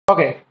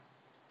ওকে,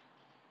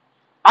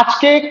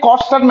 আজকে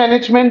cost and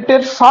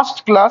ম্যানেজমেন্টের first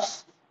class,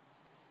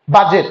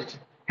 budget.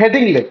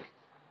 Heading লেখ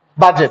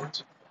বাজেট।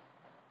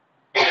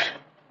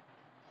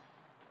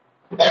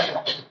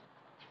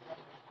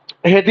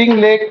 হেডিং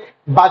লেখ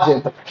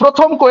বাজেট।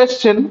 প্রথম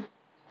কোয়েশ্চেন,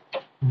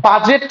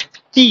 বাজেট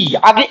কি?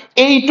 আগে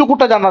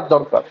এইটুকুটা জানার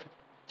দরকার,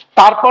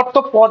 তারপর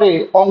তো পরে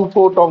অঙ্ক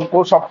টঙ্ক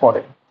সব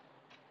পরে।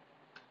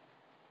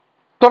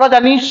 তোরা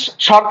জানিস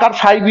সরকার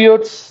 5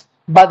 ইয়ার্স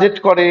বাজেট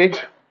করে,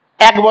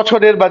 1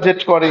 বছরের বাজেট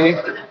করে,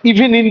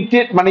 ইভেন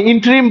মানে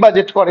ইন্টারিম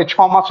বাজেট করে,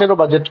 6 মাসেরও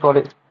বাজেট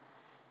করে।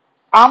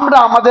 আমরা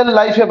আমাদের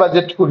লাইফে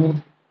বাজেট করি,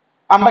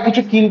 আমরা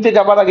কিছু কিনতে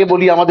যাবার আগে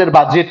বলি আমাদের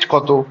বাজেট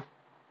কত।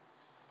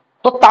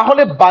 তো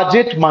তাহলে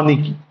বাজেট মানে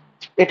কি?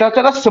 এটা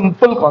হচ্ছে একটা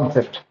সিম্পল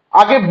কনসেপ্ট।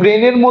 আগে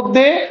ব্রেনের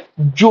মধ্যে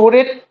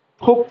জোরে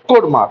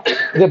ঠোক্কর মার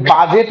যে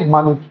বাজেট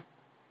মানে কি।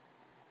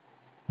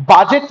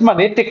 বাজেট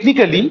মানে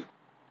টেকনিক্যালি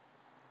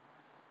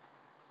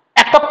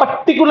একটা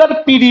পার্টিকুলার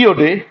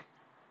পিরিয়ডে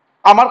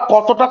আমার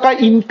কত টাকা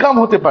ইনকাম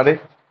হতে পারে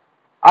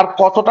আর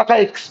কত টাকা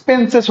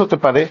এক্সপেন্সেস হতে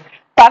পারে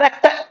তার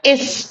একটা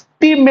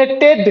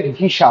এস্টিমেটেড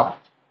হিসাব।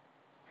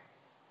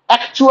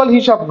 অ্যাকচুয়াল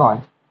হিসাব নয়,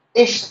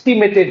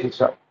 এস্টিমেটেড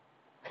হিসাব।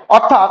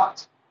 অর্থাৎ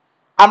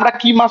আমরা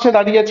কি মাসে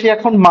দাঁড়িয়ে আছি?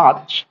 এখন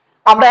মার্চ।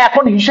 আমরা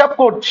এখন হিসাব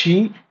করছি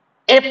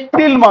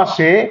এপ্রিল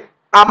মাসে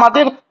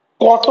আমাদের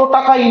কত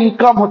টাকা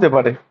ইনকাম হতে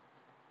পারে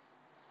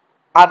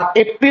আর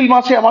এপ্রিল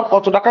মাসে আমার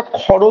কত টাকা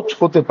খরচ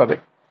হতে পারে।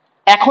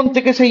 এখন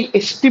থেকে সেই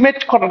এস্টিমেট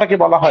করাটাকে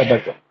বলা হয়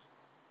বাজেট।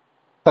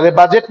 তাহলে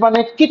বাজেট মানে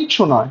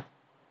কিচ্ছু নয়,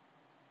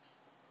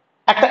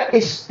 একটা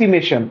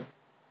এস্টিমেশন।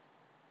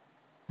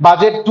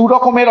 বাজেট দু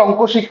রকমের অঙ্ক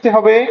শিখতে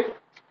হবে।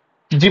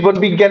 জীবন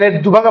বিজ্ঞানের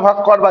দুভাগে ভাগ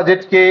কর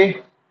বাজেটকে।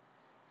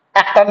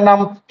 একটার নাম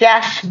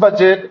ক্যাশ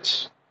বাজেট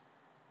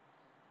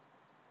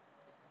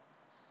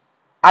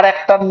আর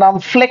একটার নাম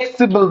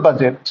ফ্লেক্সিবল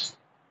বাজেট।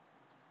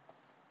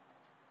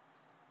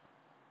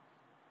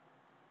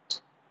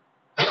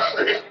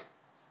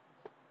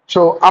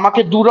 সো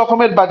আমাকে দু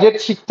রকমের বাজেট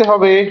শিখতে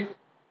হবে,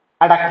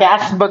 একটা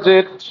ক্যাশ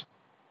বাজেট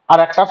আর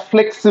একটা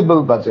ফ্লেক্সিবল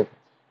বাজেট।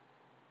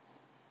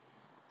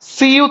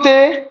 সিইউতে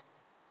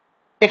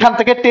এখান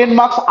থেকে 10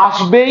 মার্কস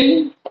আসবেই,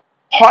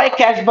 হয়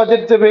ক্যাশ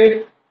বাজেট দেবে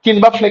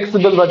কিংবা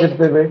ফ্লেক্সিবল বাজেট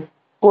দেবে।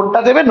 কোনটা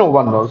দেবে নো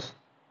ওয়ান নোজ।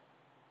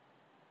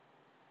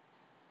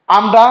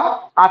 আমরা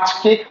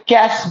আজকে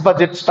ক্যাশ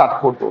বাজেট স্টার্ট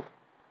করব।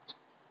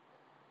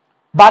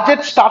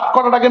 বাজেট স্টার্ট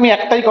করার আগে আমি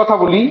একটাই কথা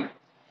বলি,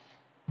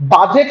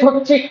 বাজেট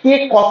হচ্ছে কে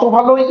কত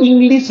ভালো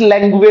ইংলিশ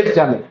ল্যাঙ্গুয়েজ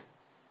জানে।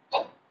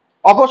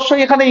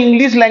 অবশ্যই এখানে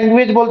ইংলিশ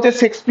ল্যাঙ্গুয়েজ বলতে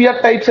শেক্সপিয়ার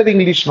টাইপসের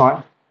ইংলিশ নয়,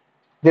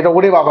 যেটা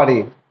ওরে বাবারে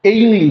এই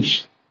ইংলিশ,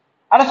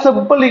 আর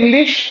সিম্পল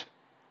ইংলিশ।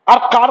 আর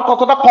কার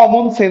কতটা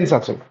কমন সেন্স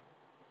আছে।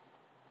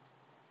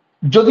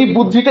 যদি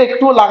বুদ্ধিটা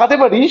একটু লাগাতে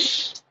পারিস,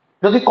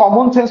 যদি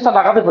কমন সেন্সটা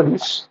লাগাতে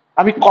পারিস,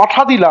 আমি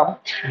কথা দিলাম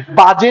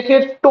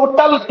বাজেটের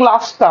টোটাল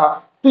ক্লাসটা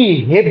তুই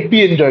হেভি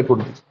এনজয়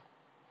করবি।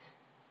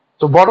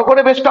 তো বড়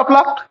করে বেস্ট অফ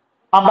লাক।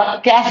 আমরা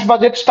ক্যাশ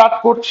বাজেট স্টার্ট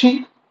করছি।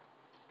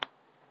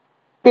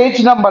 পেজ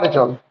নাম্বারে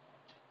চল।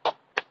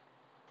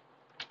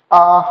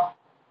 আহ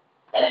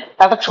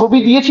একটা ছবি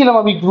দিয়েছিলাম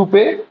আমি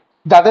গ্রুপে,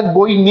 যাদের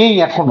বই নেই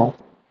এখনো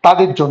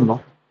তাদের জন্য।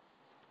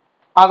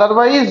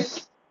 আদারওয়াইজ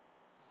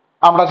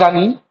আমরা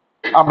জানি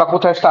আমরা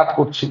কোথায় স্টার্ট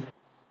করছি।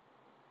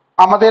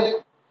 আমাদের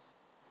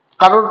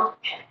কারোর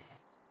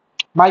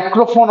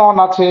মাইক্রোফোন অন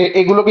আছে,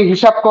 এগুলোকে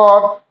হিসাব কর।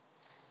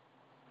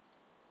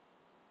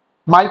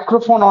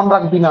 মাইক্রোফোন অন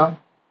রাখবি না।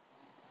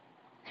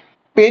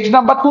 Page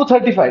number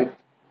 235।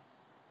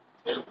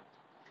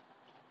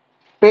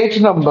 Page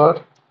number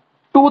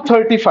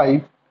 235,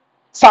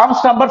 Shams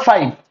number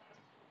 5।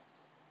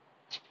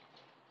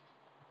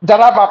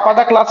 যারা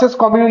বাপ্পাদা ক্লাসেস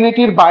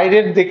কমিউনিটির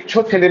বাইরের দেখছো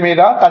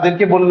ছেলেমেয়েরা,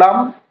 তাদেরকে বললাম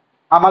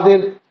আমাদের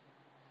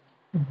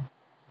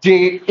যে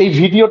এই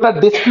ভিডিওটার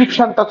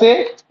ডেসক্রিপশনটাতে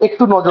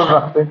একটু নজর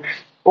রাখতে।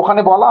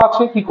 ওখানে বলা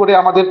আছে কি করে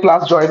আমাদের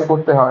ক্লাস জয়েন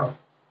করতে হয়।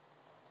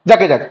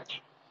 যাকে যাক,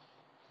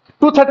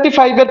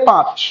 235 এর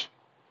 5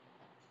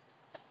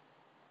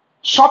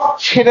 সব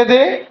ছেড়ে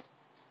দে,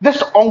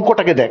 জাস্ট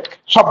অঙ্কটাকে দেখ।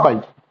 সবাই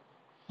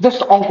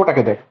জাস্ট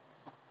অঙ্কটাকে দেখ,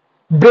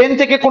 ব্রেন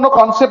থেকে কোনো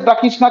কনসেপ্ট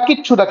রাখিস না,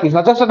 কিচ্ছু রাখিস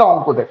না, জাস্ট একটা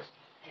অঙ্ক দেখ।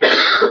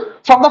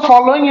 From the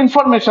following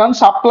information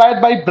supplied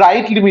by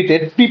Bright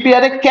Limited,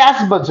 prepare a cash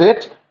budget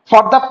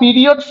for the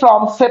period from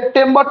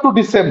September to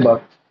December.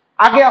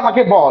 আগে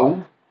আমাকে বল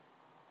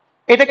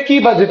এটা কি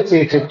বাজেট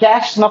চেয়েছে,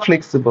 ক্যাশ না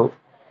ফ্লেক্সিবল?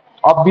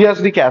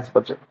 Obviously cash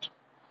budget.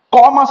 ক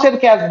মাসের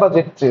ক্যাশ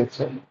বাজেট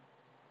চেয়েছে?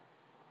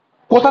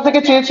 কোথা থেকে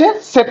চেয়েছে?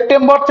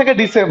 সেপ্টেম্বর থেকে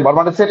ডিসেম্বর,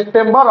 মানে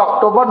সেপ্টেম্বর,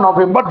 অক্টোবর,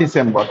 নভেম্বর,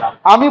 ডিসেম্বর।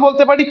 আমি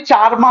বলতে পারি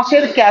 4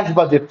 মাসের ক্যাশ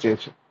বাজেট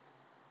চেয়েছে।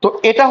 তো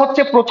এটা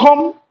হচ্ছে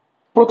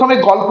প্রথমে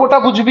গল্পটা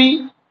বুঝবি,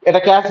 এটা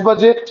ক্যাশ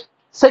বাজেট।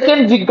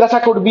 সেকেন্ড জিজ্ঞাসা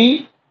করবি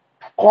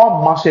কম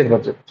মাসের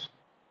বাজেট।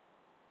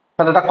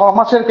 তাহলে এটা ক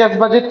মাসের ক্যাশ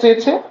বাজেট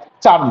চেয়েছে?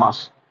 4 মাস।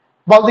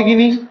 বল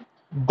দেখিনি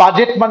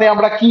বাজেট মানে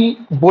আমরা কি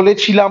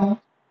বলেছিলাম?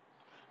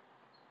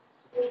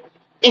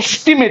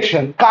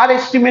 এস্টিমেশন। কার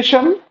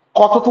এস্টিমেশন?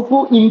 কতটুকু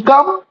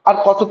ইনকাম আর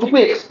কতটুকু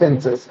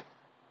এক্সপেন্সেস।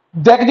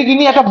 দেখ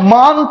দেখিনি একটা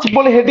মান্থ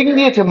বলে হেডিং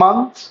দিয়েছে,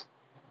 মান্থ।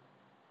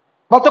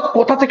 বলতো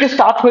কোথা থেকে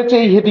স্টার্ট হয়েছে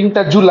এই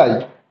হেডিংটা? জুলাই।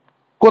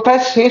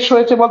 কোথায় শেষ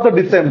হয়েছে বলতো?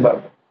 ডিসেম্বর।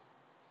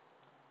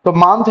 তো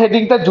মান্থ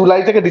হেডিংটা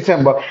জুলাই থেকে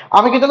ডিসেম্বর।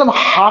 আমি কিন্তু একদম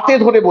হাতে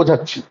ধরে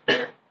বোঝাচ্ছি,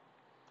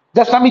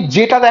 জাস্ট আমি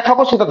যেটা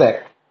দেখাবো সেটা দেখ।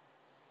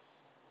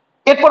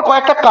 এরপর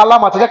কয়েকটা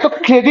কালাম আছে, দেখ তো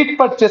ক্রেডিট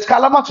পারচেস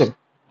কালাম আছে।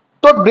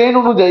 তোর ব্রেন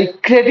অনুযায়ী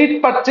ক্রেডিট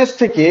পারচেস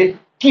থেকে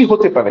কি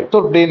হতে পারে?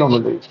 তোর ব্রেন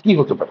অনুযায়ী কি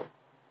হতে পারে?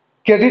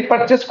 ক্রেডিট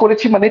পারচেস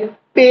করেছি মানে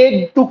পেড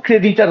টু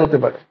ক্রেডিটার হতে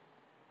পারে।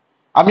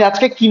 আমি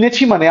আজকে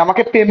কিনেছি মানে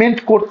আমাকে পেমেন্ট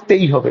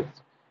করতেই হবে।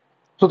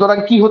 সুতরাং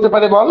কি হতে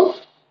পারে বল?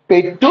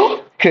 Paid two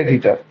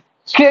creditor.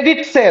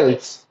 Credit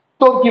sales,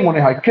 তোর কি মনে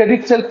হয়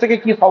ক্রেডিট সেলস থেকে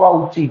কি হওয়া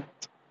উচিত?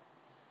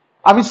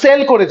 আমি সেল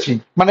করেছি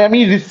মানে আমি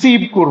রিসিভ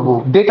করব,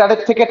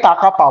 ডেটারের থেকে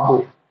টাকা পাবো।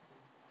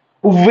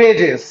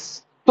 ওয়েজেস,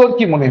 তোর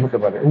কি মনে হতে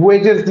পারে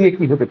ওয়েজেস দিয়ে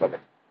কি হতে পারে?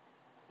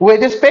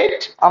 ওয়েজেস পেড,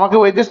 আমাকে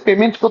ওয়েজেস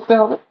পেমেন্ট করতে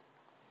হবে।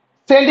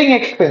 সেলিং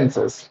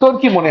এক্সপেন্সেস, তোর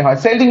কি মনে হয়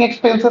সেলিং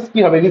এক্সপেন্সেস কি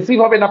হবে? রিসিভ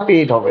হবে না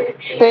পেড হবে?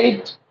 পেড।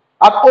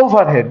 আর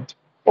ওভারহেড,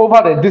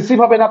 ওভারহেড রিসিভ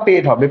হবে না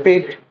পেড হবে?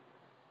 পেড।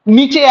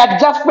 নিচে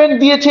অ্যাডজাস্টমেন্ট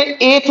দিয়েছে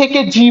এ থেকে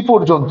জি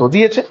পর্যন্ত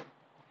দিয়েছে।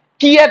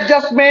 কি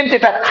অ্যাডজাস্টমেন্ট?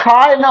 এটা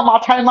খায় না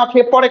মাথায় মাখে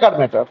পরেকার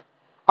ম্যাটার।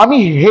 আমি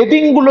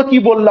হেডিং গুলো কি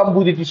বললাম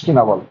বুঝেছিস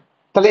কিনা বল?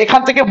 তাহলে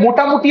এখান থেকে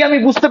মোটামুটি আমি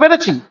বুঝতে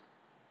পেরেছি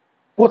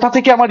কোথা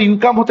থেকে আমার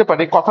ইনকাম হতে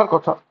পারে, কথার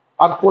কথা,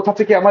 আর কোথা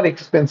থেকে আমার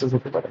এক্সপেন্সেস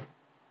হতে পারে।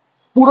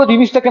 পুরো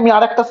জিনিসটাকে আমি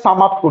আর একটা সাম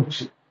আপ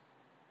করছি।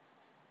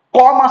 ক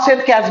মাসের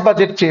ক্যাশ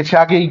বাজেট চেয়েছে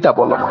আগে, এইটা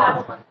বলো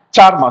আমাকে।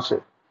 4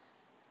 মাসের।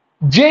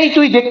 যেই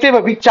তুই দেখতে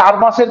পাবি 4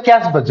 মাসের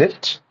ক্যাশ বাজেট,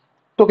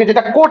 তোকে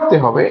যেটা করতে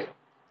হবে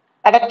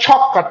একটা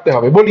ছক কাটতে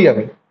হবে। বলি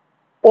আমি,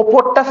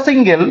 ওপরটা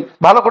সিঙ্গেল,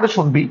 ভালো করে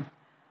শুনবি।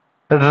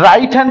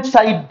 রাইট হ্যান্ড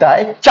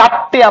সাইডটায়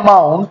 4টে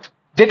অ্যামাউন্ট,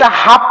 যেটা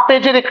হাফ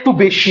পেজের একটু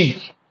বেশি।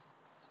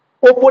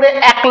 ওপরে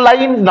 1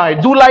 লাইন নয়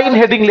 2 লাইন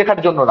হেডিং লেখার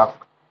জন্য রাখ।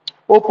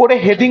 ওপরে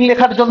হেডিং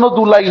লেখার জন্য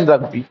 2 লাইন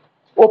রাখবি।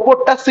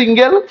 ওপরটা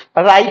সিঙ্গেল,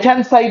 রাইট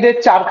হ্যান্ড সাইডে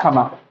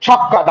 4খানা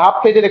ছক্কাট, হাফ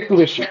পেজের একটু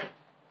বেশি।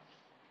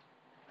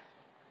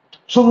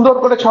 সুন্দর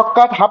করে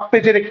ছক্কাট, হাফ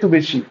পেজের একটু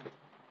বেশি।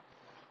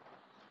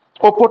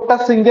 ওপরটা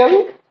সিঙ্গেল,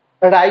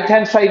 রাইট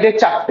হ্যান্ড সাইডে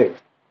 4টে।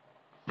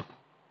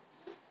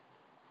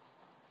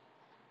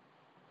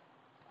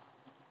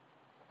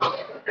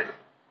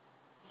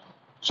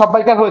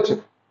 সবাইকার হয়েছে?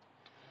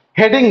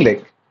 হেডিং লেখ,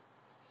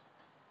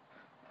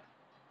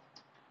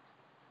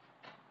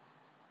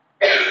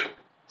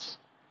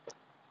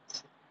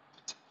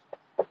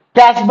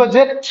 ক্যাশ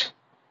বাজেট,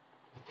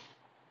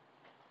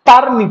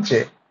 তার নিচে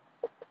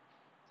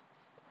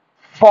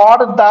for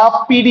the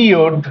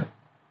period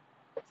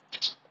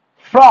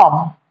from,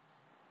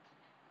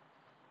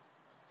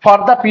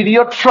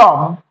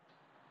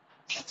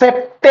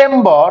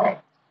 September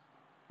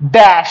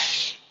dash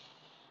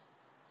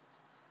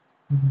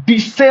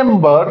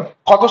December,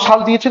 কত সাল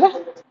দিয়েছে না?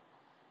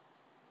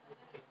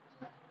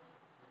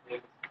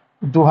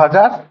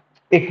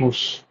 2021।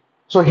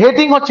 সো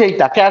হেডিং হচ্ছে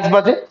এইটা, ক্যাশ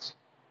বাজেট,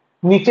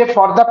 নিচে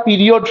for the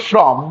period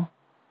from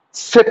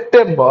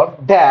September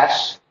dash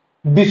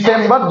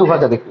December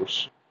 2021।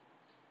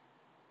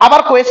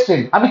 আবার কোয়েশ্চেন,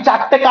 আমি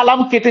 4টে কালাম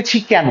কেটেছি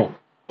কেন?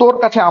 তোর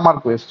কাছে আমার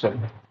কোয়েশ্চেন।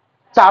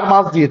 4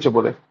 মাস দিয়েছে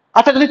বলে।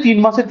 আচ্ছা যদি 3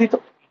 মাসের দিত,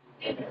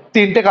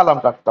 3টে কালাম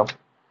কাটতাম।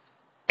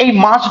 এই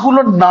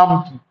মাসগুলোর নাম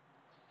কি?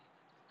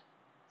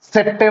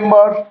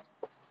 September,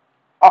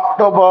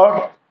 October,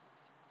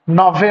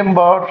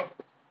 November,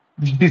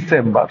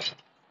 December.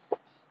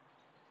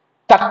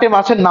 4টে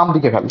মাসের নাম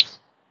দিকে খালি,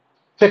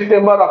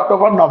 সেপ্টেম্বর,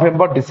 অক্টোবর,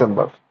 নভেম্বর,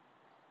 ডিসেম্বর।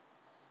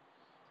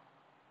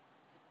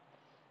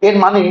 এর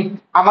মানে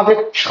আমাদের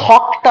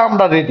ছকটা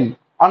আমরা রেডি।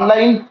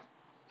 অনলাইন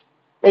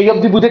এই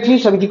অবধি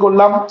বুঝেছিস আমি কি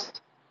করলাম?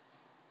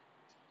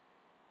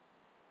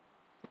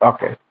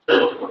 ওকে,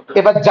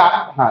 এবার যা,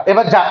 হ্যাঁ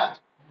এবার যা,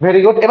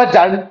 ভেরি গুড। এবার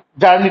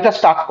জার্নিটা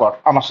স্টার্ট কর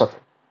আমার সাথে।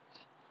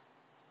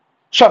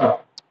 শোন,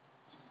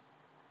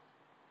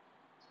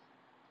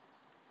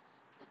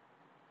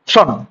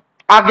 শোন,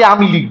 আগে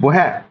আমি লিখবো,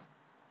 হ্যাঁ।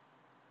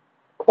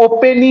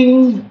 Opening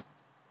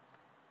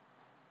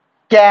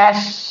cash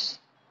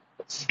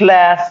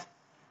slash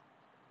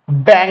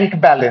bank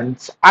balance,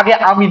 আগে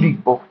আমি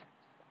লিখবো।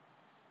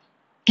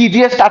 কি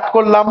দিয়ে স্টার্ট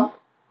করলাম?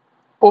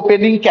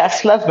 Opening cash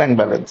slash bank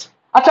balance.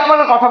 আচ্ছা আমার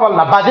কথা বল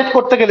না, বাজেট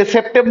করতে গেলে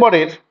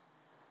সেপ্টেম্বরের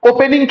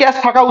ওপেনিং ক্যাশ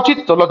থাকা উচিত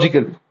তো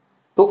লজিক্যালি।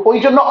 তো ওই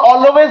জন্য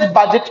অলওয়েজ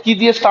বাজেট কি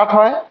দিয়ে স্টার্ট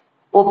হয়?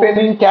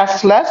 Opening cash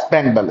slash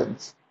bank balance.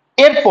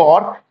 এরপর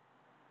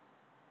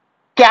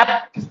ক্যাপ,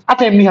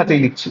 আচ্ছা এমনি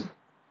হাতেই লিখছি,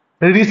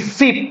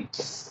 রিসিপ্ট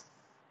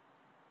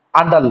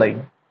আন্ডারলাইন।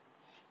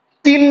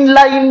 3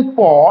 লাইন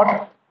পর,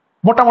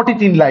 মোটামুটি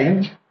 3 লাইন,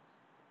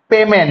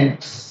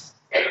 পেমেন্টস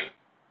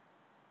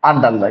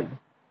আন্ডারলাইন।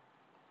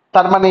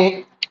 তার মানে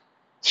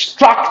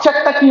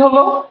স্ট্রাকচারটা কি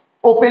হলো?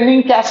 Opening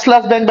cash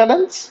slash bank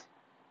balance.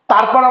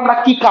 তারপর আমরা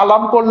কি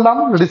কালাম করলাম?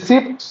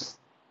 রিসিপ্টস।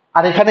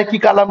 আর এখানে কি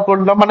কালাম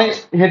করলাম মানে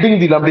হেডিং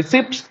দিলাম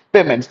রিসিপ্টস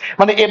পেমেন্টস।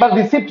 মানে এবার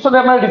রিসিপ্টস হলে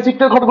আমরা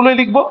রিসিপ্টের ঘরগুলোই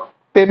লিখবো,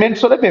 পেমেন্টস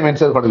হলে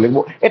পেমেন্টস এর ঘরে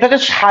লিখবো। এটা যে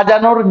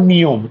সাজানোর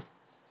নিয়ম।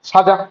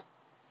 সাজা,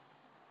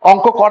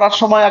 অঙ্ক করার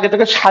সময় আগে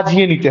থেকে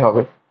সাজিয়ে নিতে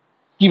হবে।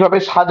 কিভাবে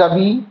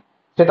সাজাবি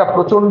সেটা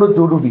প্রচন্ড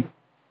জরুরি।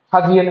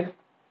 সাজিয়ে নে।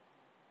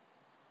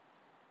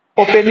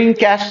 Opening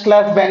cash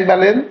slash bank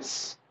balance,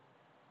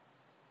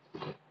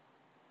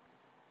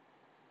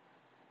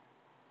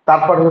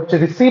 তারপরে হচ্ছে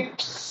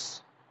রিসিপ্টস,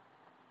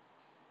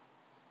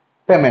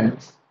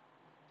 পেমেন্টস।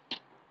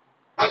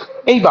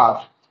 এইবার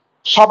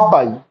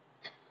সবাই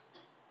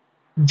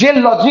যে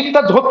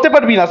লজিকটা ধরতে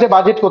পারবি না সে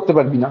বাজেট করতে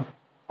পারবি না।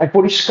 আমি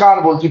পরিষ্কার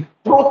বলছি,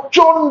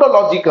 প্রচন্ড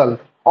লজিক্যাল।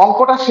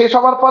 অঙ্কটা শেষ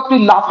হওয়ার পর তুই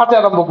লাফাতে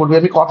আরম্ভ করবি,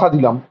 আমি কথা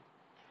দিলাম।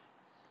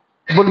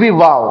 বলবি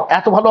ওয়াও,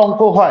 এত ভালো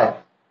অঙ্ক হয়।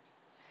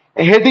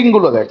 হেডিং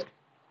গুলো দেখ,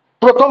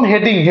 প্রথম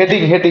হেডিং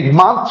হেডিং হেডিং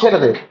মান্থ ছেড়ে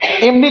দে,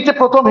 এমনিতে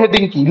প্রথম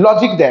হেডিং কি,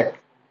 লজিক দেখ।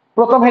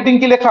 প্রথম হেডিং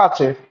কি লেখা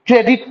আছে,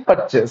 ক্রেডিট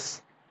পারচেস।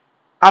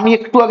 আমি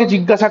একটু আগে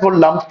জিজ্ঞাসা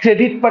করলাম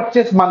ক্রেডিট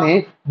পারচেস মানে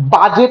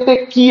বাজেটে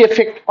কি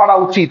এফেক্ট করা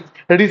উচিত,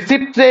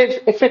 রিসিপ্টে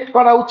এফেক্ট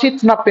করা উচিত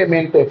না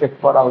পেমেন্টে এফেক্ট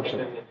করা উচিত,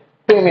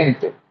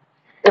 পেমেন্টে।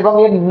 এবং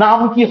এর নাম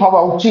কি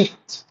হওয়া উচিত,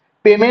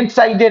 পেমেন্ট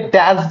সাইডে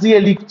ড্যাশ দিয়ে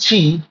লিখছি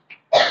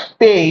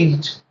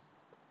পেইড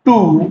টু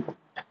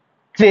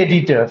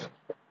ক্রেডিটর।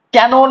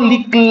 কেন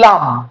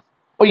লিখলাম,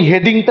 ওই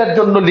হেডিংটার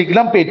জন্য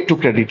লিখলাম পেইড টু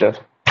ক্রেডিটর।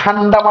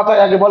 ঠান্ডা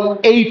মাথায় আগে বল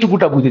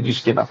এইটুকুটা বুঝেছিস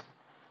কিনা।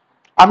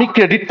 আমি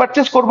ক্রেডিট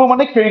পারচেস করবো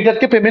মানে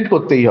ক্রেডিটারকে পেমেন্ট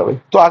করতেই হবে,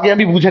 তো আগে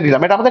আমি বুঝে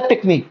নিলাম এটা আমাদের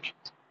technique,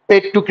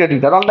 paid two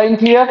creditor. Online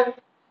clear?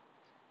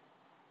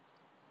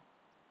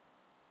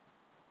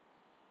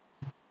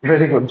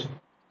 Very good.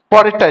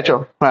 পরেরটায় চো,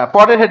 হ্যাঁ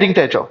পরের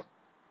হেডিংটায় চো,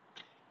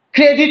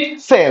 ক্রেডিট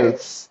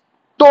সেলস।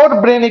 তোর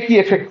ব্রেনে কি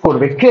এফেক্ট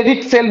করবে,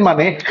 ক্রেডিট সেল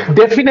মানে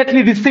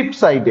ডেফিনেটলি রিসিপ্ট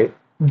সাইডে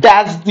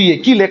ড্যাশ দিয়ে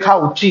কি লেখা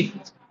উচিত,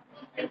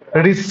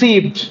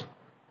 রিসিভড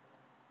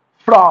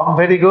ফ্রম,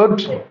 ভেরি গুড,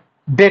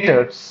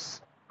 ডেটার্স।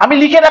 আমি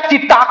লিখে রাখছি,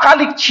 টাকা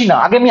লিখছি না,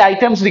 আগে আমি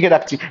আইটেমস লিখে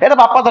রাখছি। এটা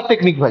বাপ্পাদার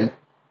টেকনিক ভাই,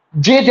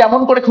 যে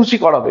যেমন করে খুশি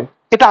করাবে,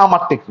 এটা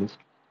আমার টেকনিক।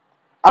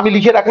 আমি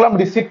লিখে রাখলাম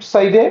রিসিপ্ট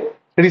সাইডে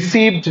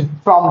রিসিভড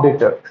ফ্রম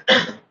ডেটার।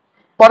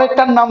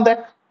 পরেরটার নাম দেখ,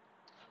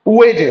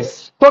 ওয়েজেস।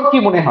 তোর কি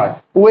মনে হয়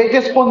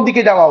ওয়েজেস কোন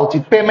দিকে যাওয়া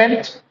উচিত,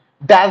 পেমেন্ট,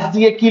 ড্যাশ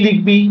দিয়ে কি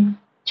লিখবি,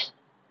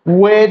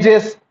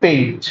 ওয়েজেস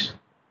পেইড।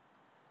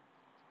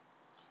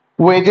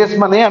 ওয়েজেস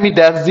মানে আমি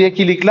ড্যাশ দিয়ে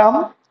কি লিখলাম,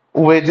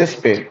 ওয়েজেস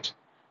পেইড।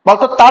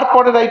 বলতো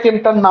তারপরের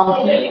আইটেমটার নাম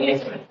কি,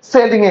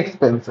 সেলিং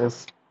এক্সপেন্সেস।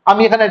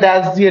 আমি এখানে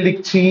ড্যাশ দিয়ে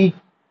লিখছি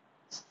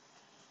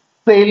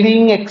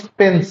selling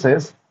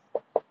expenses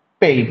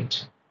paid,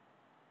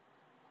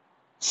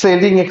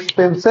 selling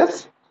expenses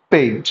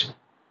paid.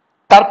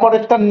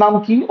 তারপরেরটার নাম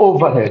কি,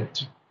 ওভারহেড।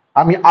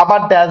 আমি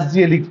আবার ড্যাশ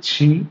দিয়ে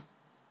লিখছি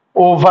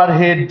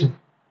ওভারহেড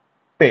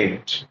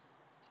পেইড,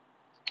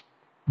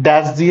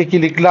 ড্যাশ দিয়ে কি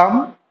লিখলাম,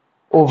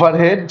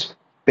 ওভারহেড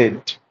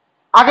পেইড।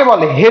 আগে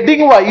বলে হেডিং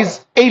ওয়াইজ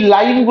এই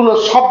লাইনগুলো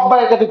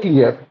সবার কাছে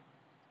ক্লিয়ার,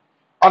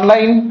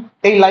 অনলাইন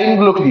এই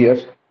লাইনগুলো ক্লিয়ার?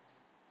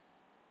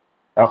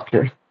 ওকে,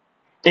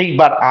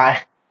 এইবার আয়,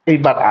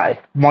 এইবার আয়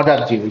মজার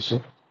জিনিস।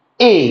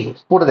 এ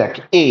পড়ে দেখ,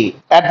 এ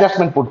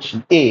অ্যাডজাস্টমেন্ট পড়ছি।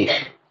 এ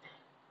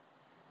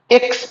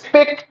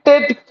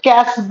expected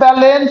cash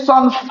balance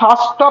on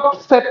 1st of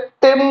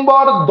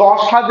September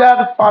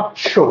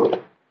 10,500,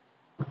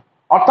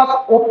 অর্থাৎ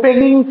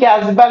ওপেনিং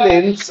ক্যাশ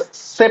ব্যালেন্স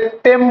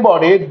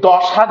সেপ্টেম্বরে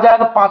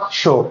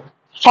 10,500।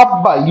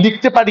 সবাই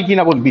লিখতে পারি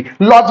কিনা বলবি,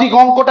 লজিক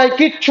অঙ্কটায়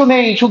কিচ্ছু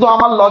নেই, শুধু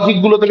আমার লজিক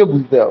গুলো থেকে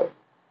বুঝতে হবে।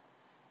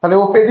 তাহলে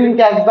ওপেনিং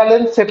ক্যাশ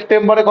ব্যালেন্স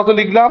সেপ্টেম্বরে কত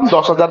লিখলাম,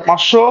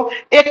 10,500।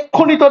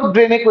 এক্ষুনি তোর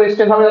ব্রেনে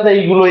কোয়েশ্চেন হবে দাদা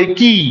এইগুলো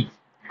কি,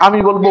 আমি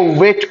বলবো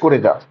ওয়েট করে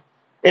যা।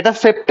 এটা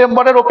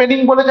সেপ্টেম্বরের ওপেনিং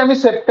বলে যে আমি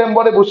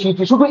সেপ্টেম্বরে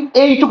বসিয়েছি, শুধু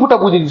এইটুকুটা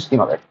বুঝেছিস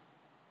কিনা দেখ,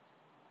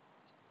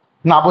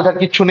 না বোঝার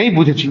কিচ্ছু নেই,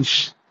 বুঝেছিস।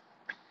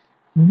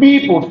 বি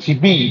পড়ছি,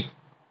 বি।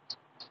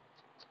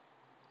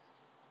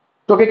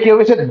 তোকে কেউ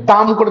এসে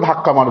দাম করে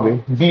ধাক্কা মারবে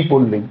বি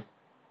পড়লেই,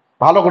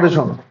 ভালো করে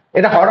শোন।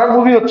 এটা হরর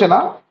মুভি হচ্ছে না,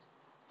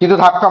 কিন্তু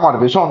ধাক্কা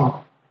মারবে, শোন।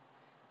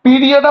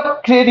 Period of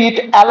credit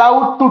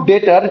allowed to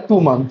ডেটার 2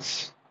 months।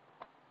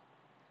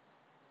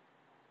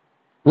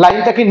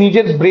 লাইনটাকে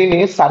নিজের ব্রেনে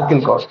সার্কেল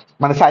কর,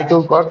 মানে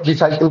সাইকেল কর,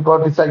 রিসাইকেল কর,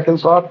 রিসাইকেল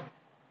কর।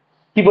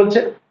 কি বলছে,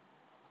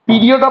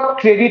 period of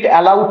credit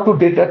allowed to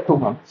ডেটার 2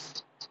 months।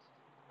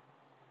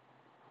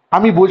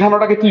 আমি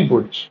বোঝানোটাকে তুই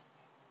বলছ,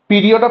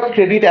 period of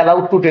credit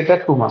allowed to ডেটার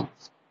 2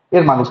 months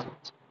এর মানে কি?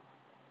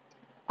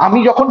 আমি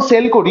যখন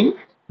সেল করি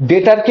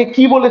ডেটারকে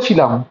কি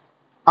বলেছিলাম,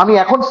 আমি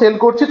এখন সেল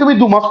করছি তুমি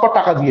 2 মাস পর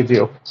টাকা দিয়ে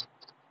যেও।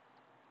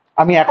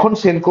 আমি এখন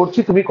সেল করছি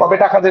তুমি কবে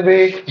টাকা দেবে,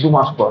 2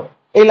 মাস পর।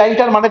 এই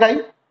লাইনটার মানে তাই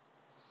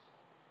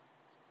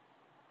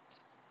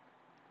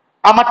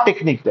আমার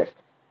টেকনিক দেখ।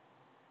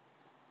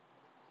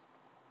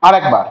 আর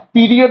একবার,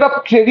 period of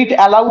credit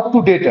allowed to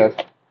ডেটার,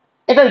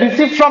 এটা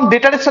রিসিভ ফ্রম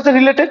ডেটারের সাথে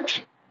রিলেটেড।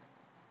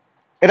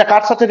 এটা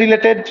কার সাথে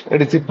রিলেটেড,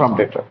 রিসিভ ফ্রম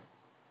ডেটার।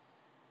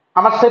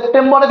 আমার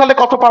সেপ্টেম্বরে তাহলে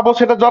কত পাবো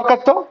সেটা দরকার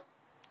তো।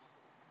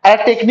 আর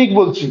টেকনিক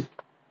বলছি,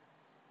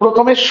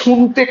 প্রথমে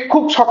শুনতে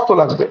খুব শক্ত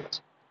লাগবে,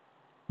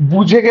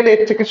 বুঝে গেলে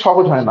এর থেকে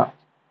সহজ হয় না।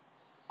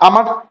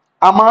 আমার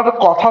আমার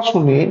কথা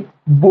শুনে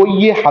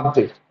বইয়ে হাত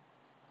দে।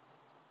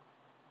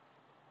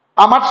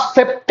 আমার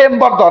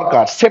সেপ্টেম্বর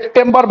দরকার,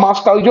 সেপ্টেম্বর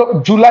মাসটা, ওই যে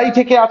জুলাই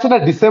থেকে আছে না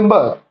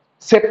ডিসেম্বর,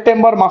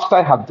 সেপ্টেম্বর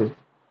মাসটায় হাত দে।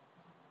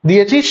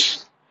 দিয়েছিস,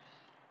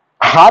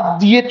 হাত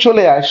দিয়ে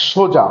চলে আয়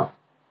সোজা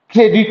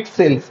ক্রেডিট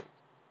সেলস।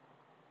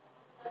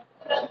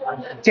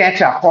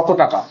 চেঁচা কত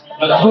টাকা?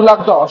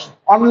 2,10,000।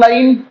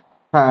 অনলাইন,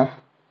 হ্যাঁ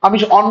আমি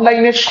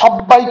অনলাইনে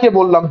সবাইকে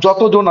বললাম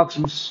যতজন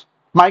আছিস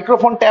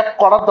মাইক্রোফোন ট্যাপ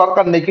করার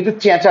দরকার নেই, কিন্তু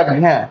চেঁচাবি।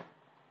 হ্যাঁ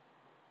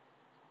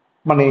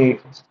মানে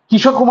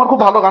কিশোর কুমার খুব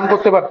ভালো গান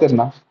করতে পারতেন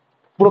না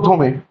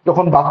প্রথমে,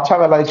 যখন বাচ্চা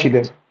বেলায়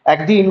ছিলেন।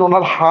 একদিন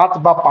ওনার হাত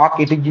বা পা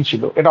কেটে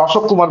গিয়েছিল, এটা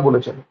অশোক কুমার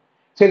বলেছেন।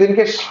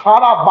 সেদিনকে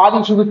সারা বাড়ি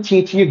শুধু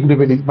চেঁচিয়ে ঘুরে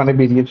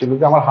বেরিয়েছিল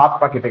যে আমার হাত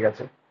পা কেটে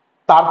গেছে।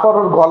 তারপর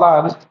ওর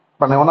গলার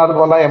মানে ওনার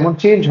গলায় এমন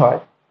চেঞ্জ হয়,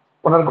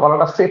 ওনার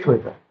গলাটা সেট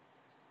হয়ে যায়।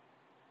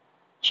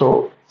 সো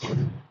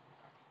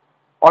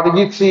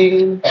অরিজিৎ সিং,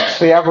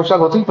 শ্রেয়া ঘোষাল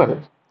হতেই পারে,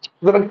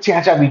 সুতরাং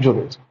চেঁচাবি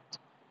জোরে,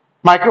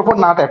 মাইক্রোফোন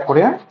না ট্যাপ করে।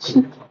 হ্যাঁ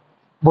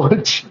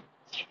বলছি।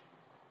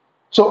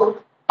 সো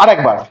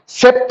আরেকবার,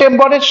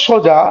 সেপ্টেম্বরের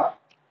সোজা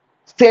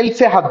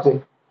সেলসে হাত দে,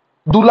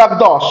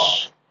 2,10,000।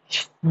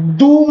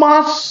 2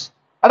 মাস,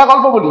 একটা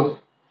গল্প বলি।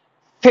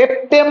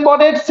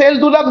 সেপ্টেম্বরের সেল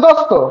 2,10,000,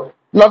 তো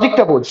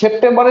লজিকটা বল,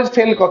 সেপ্টেম্বরের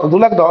সেল কত?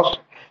 2,10,000।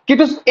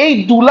 কিন্তু এই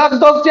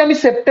 2,10,000 যে আমি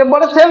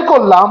সেপ্টেম্বরে সেল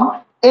করলাম,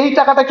 এই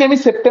টাকাটা কি আমি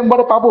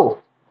সেপ্টেম্বরে পাবো?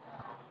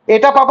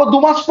 এটা পাবো 2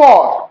 মাস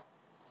পর।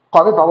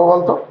 কবে পাবো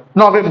বলতো?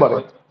 নভেম্বরে।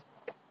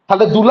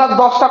 তাহলে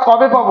 2,10,000টা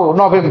কবে পাবো?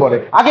 নভেম্বরে।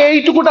 আগে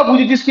এইটুকুটা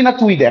বুঝেছিস কিনা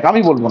তুই দেখ,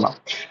 আমি বলবো না,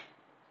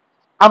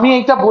 আমি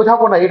এইটা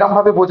বোঝাবো না, এরকম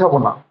ভাবে বোঝাবো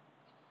না,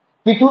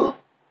 কিন্তু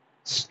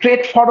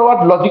স্ট্রেট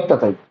ফরওয়ার্ড লজিকটা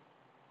তাই,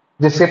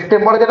 যে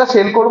সেপ্টেম্বরে যেটা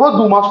সেল করবো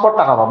 2 মাস পর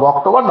টাকা পাবো,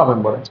 অক্টোবর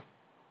নভেম্বরে।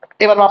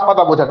 এবার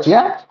মাপকাঠা বোঝাচ্ছি।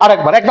 হ্যাঁ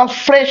আরেকবার একদম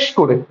ফ্রেশ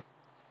করে,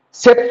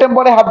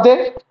 সেপ্টেম্বরে হাত দে,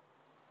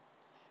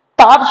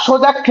 তার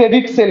সোজা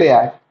ক্রেডিট সেলে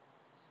আয়,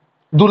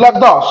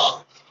 2,10,000।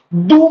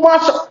 2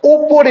 মাস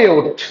ওপরে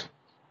ওঠ,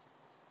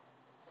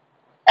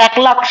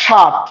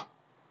 1,60,000।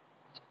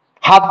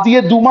 হাত দিয়ে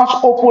 2 মাস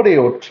ওপরে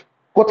ওঠ,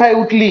 কোথায়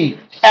উঠলি?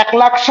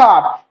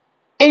 1,60,000।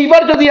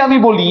 এইবার যদি আমি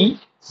বলি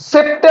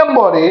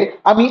সেপ্টেম্বরে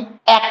আমি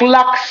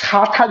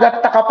 1,60,000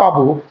 টাকা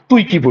পাবো,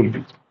 তুই কি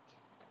বলবি?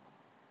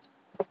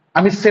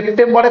 আমি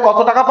সেপ্টেম্বরে কত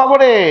টাকা পাবো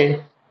রে?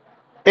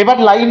 এবার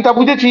লাইনটা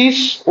বুঝেছিস?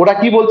 ওরা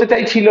কি বলতে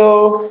চাইছিল?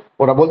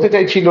 ওরা বলতে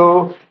চাইছিল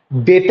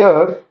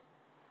বেটার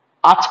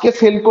আজকে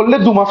সেল করলে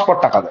 2 মাস পর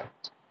টাকা দেয়।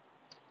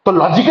 তো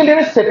লজিক্যালি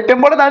আমি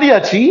সেপ্টেম্বরে দাঁড়িয়ে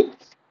আছি,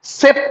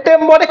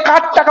 সেপ্টেম্বরে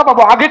কার টাকা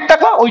পাবো? আগের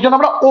টাকা। ওই জন্য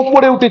আমরা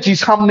ওপরে উঠেছি,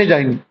 সামনে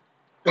যাইনি।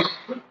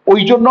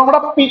 ওই জন্য আমরা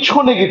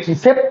পিছনে গেছি।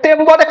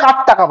 সেপ্টেম্বরে কার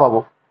টাকা পাবো?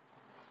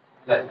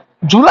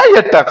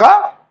 জুলাইয়ের টাকা।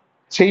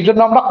 সেই জন্য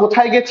আমরা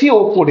কোথায় গেছি?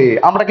 ওপরে।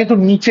 আমরা কিন্তু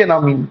নিচে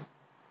নামি।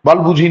 বল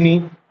বুঝিনি।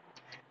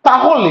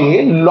 তাহলে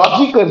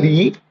লজিক্যালি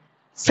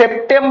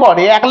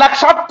সেপ্টেম্বরে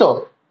 1,60,000, তো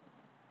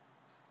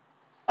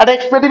একটা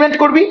এক্সপেরিমেন্ট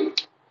করবি,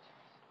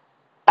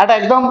 একটা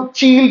একদম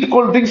চিল্ড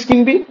কোল্ড ড্রিঙ্কস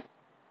কিনবি,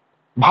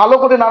 ভালো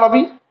করে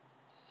নাড়াবি,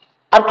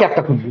 আর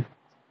ক্যাপটা খুলবি,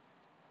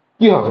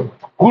 কি হবে?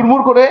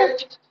 হুড়মুড় করে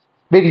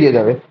বেরিয়ে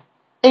যাবে।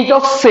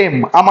 এইটাও সেম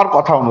আমার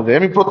কথা অনুযায়ী,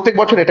 আমি প্রত্যেক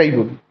বছর এটাই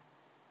বলি।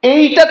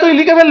 এইটা তুই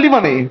লিখে ফেললি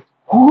মানে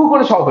হু হু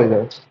করে সব হয়ে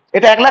যাবে।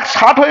 এটা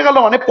 1,60,000 হয়ে গেল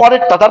মানে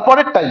পরেরটা, তার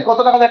পরেরটাই কত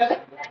টাকা দেখতে?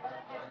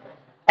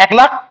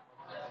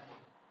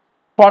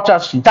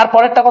 1,85,000। তার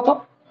পরেরটা কত?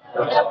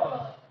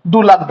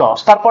 2,10,000।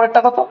 তার পরেরটা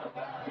কত?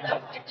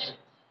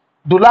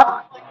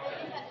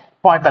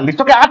 2,45,000।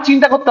 তোকে আর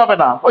চিন্তা করতে হবে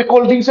না, ওই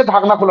কোল্ড ড্রিঙ্কসের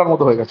ঢাকনা খোলার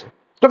মতো হয়ে গেছে।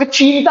 তোকে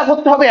চিন্তা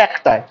করতে হবে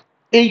একটাই,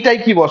 এইটাই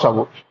কি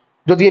বসাবো।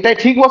 যদি এটাই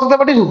ঠিক বসাতে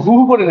পারিস, হু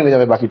হু করে নেমে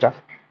যাবে বাকিটা।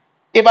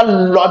 এবার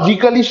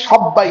লজিক্যালি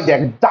সবাই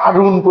দেখ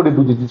দারুণ করে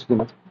বুঝেছিস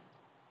কিনা।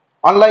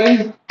 অনলাইন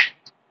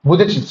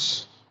বুঝেছিস?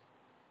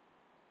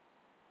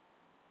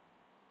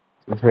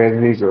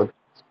 Very good.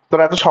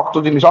 তোরা এত শক্ত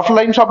জিনিস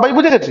অফলাইন সবাই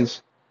বুঝে গেছিস?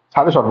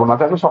 সাড়ে সর্বনাশ,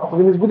 এত শক্ত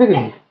জিনিস বুঝে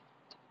গেছিস?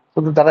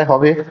 শুধু তারাই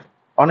হবে,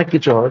 অনেক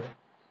কিছু হবে।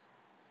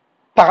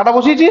 টাকাটা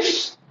বসিয়েছিস,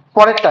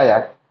 পরেরটায়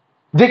আয়,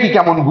 দেখি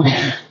কেমন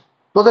বুঝেছিস।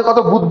 তোদের কত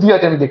বুদ্ধি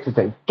আছে আমি দেখতে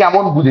চাই,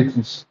 কেমন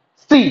বুঝেছিস।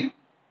 C,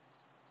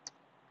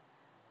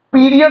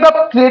 period of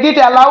credit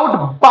allowed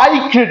by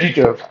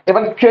creditor.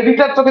 এবার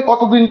ক্রেডিটর তোকে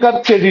কতদিনকার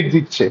ক্রেডিট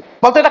দিচ্ছে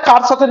বলতো? এটা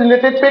কার সাথে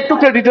রিলেটেড? Paid two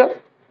creditor.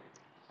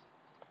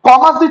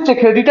 কমাস দিচ্ছে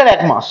ক্রেডিটর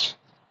 1 মাস,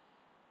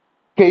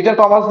 ক্রেডিটর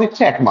কমাস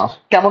দিচ্ছে 1 মাস।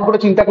 কেমন করে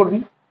চিন্তা করবি?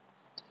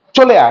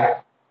 চলে আয়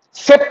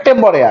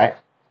সেপ্টেম্বরে আয়,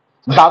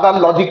 দাদার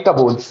লজিকটা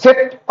বল।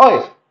 ওই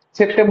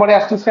সেপ্টেম্বরে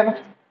আসছিস কেন?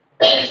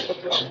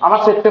 আমার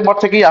সেপ্টেম্বর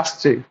থেকেই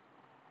আসছে,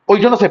 ওই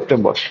জন্য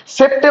সেপ্টেম্বর।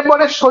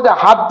 সেপ্টেম্বরের সোজা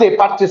হাত দে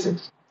পারচেসে,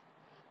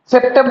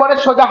 সেপ্টেম্বরের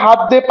সোজা হাত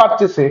দে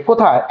পারচেসে।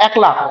 কোথায়?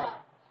 1,00,000।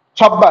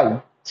 সবাই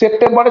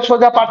সেপ্টেম্বরের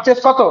সোজা পারচেস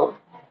কত?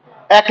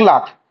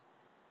 1,00,000।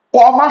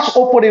 কমাস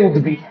ওপরে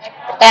উঠবি?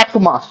 1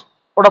 মাস।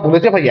 ওটা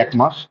বলেছে ভাই 1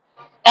 মাস।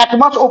 1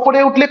 মাস ওপরে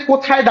উঠলে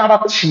কোথায়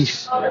দাঁড়াচ্ছিস?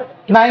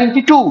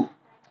 92।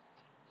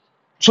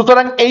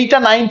 সুতরাং এইটা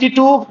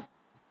 92,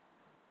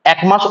 1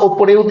 মাস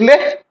ওপরে উঠলে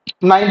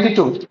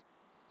 92।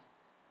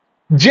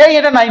 যেই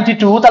এটা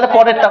 92, তাহলে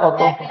পরেরটা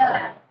কত?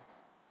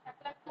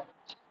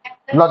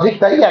 লজিক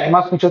তাই, 1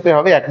 মাস পিছোতে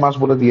হবে, 1 মাস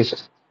বলে দিয়েছে।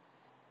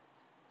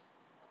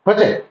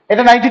 হয়েছে?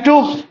 এটা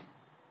 92,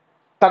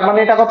 তার মানে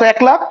এটা কত?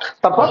 1,00,000।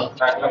 তারপর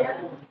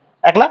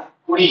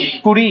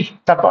 1,20,000,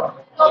 তারপর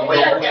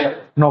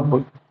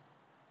 90।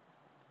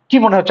 কি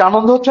মনে হচ্ছে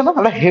আনন্দ হচ্ছে না?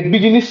 তাহলে হেভি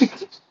জিনিস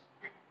শিখছিস,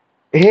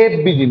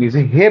 হেভি জিনিস,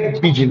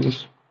 হেভি জিনিস।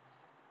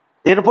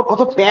 এর উপর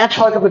কত প্যাচ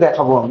হয় তোকে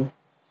দেখাবো আমি,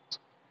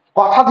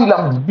 কথা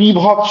দিলাম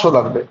বিভৎস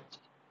লাগবে।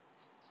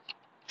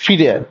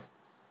 ফিরে আয়,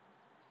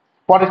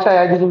 পরেরটা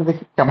আগে যদি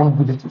দেখি কেমন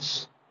বুঝেছিস।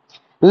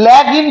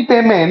 ল্যাগ ইন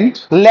পেমেন্ট,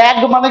 ল্যাগ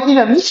মানে কি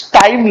জানিস?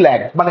 টাইম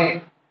ল্যাগ মানে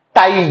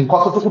টাইম,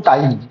 কতটুকু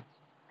time.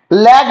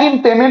 Lag in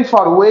payment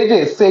for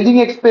wages, selling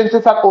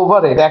expenses R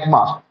overhead 1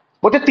 মাস।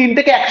 ওটা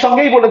তিনটেকে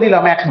একসঙ্গেই বলে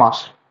দিলাম 1 মাস,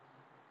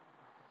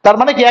 তার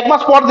মানে কি 1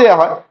 মাস পর দেওয়া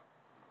হয়।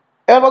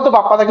 এবার বলতো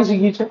বাপ্পা তাকে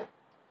শিখিয়েছে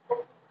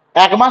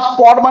 1 মাস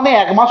পর মানে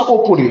 1 মাস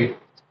ওপরে,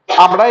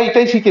 আমরা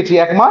এটাই শিখেছি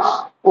 1 মাস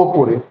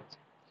ওপরে।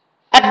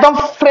 একদম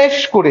ফ্রেশ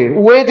করে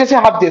ওয়েজেসে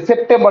হাত দিয়ে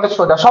সেপ্টেম্বরের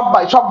সোজা,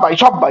 সবাই সবাই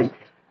সবাই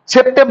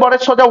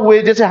সেপ্টেম্বরের সোজা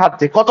ওয়েজেসে হাত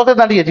দিয়ে কততে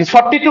দাঁড়িয়েছিস?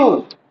 42।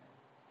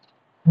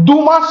 2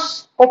 মাস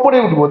ওপরে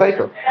উঠবো তাই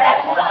তো?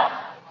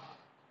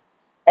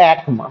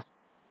 1 মাস,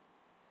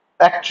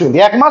 অ্যাকচুয়ালি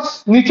 1 মাস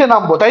নিচে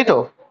নামবো তাই তো?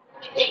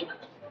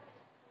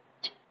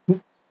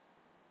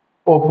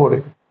 ওপরে।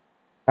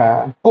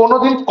 হ্যাঁ,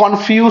 কোনোদিন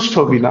কনফিউজড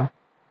হবি না,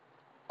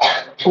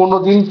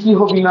 কোনোদিন কি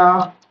হবি না,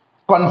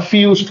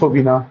 কনফিউজড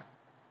হবি না।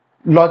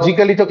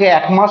 লজিক্যালি তোকে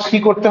 1 মাস কি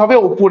করতে হবে?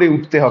 ওপরে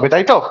উঠতে হবে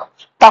তাই তো?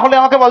 তাহলে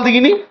আমাকে বল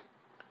দেখিনি,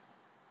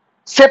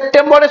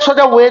 সেপ্টেম্বরের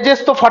সোজা ওয়েজেস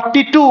তো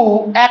 42,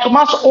 1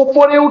 মাস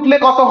ওপরে উঠলে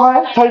কত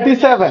হয়?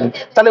 37।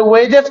 তাহলে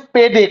ওয়েজেস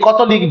পেডে কত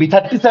লিখবি?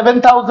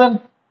 37,000।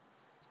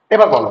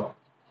 এবার বলো,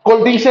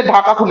 কোল্ড ড্রিঙ্কসের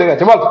ঢাকা খুলে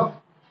গেছে, বল।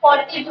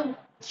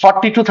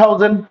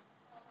 42,000,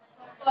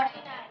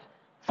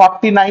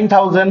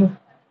 49,000,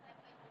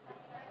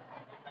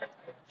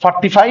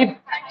 45,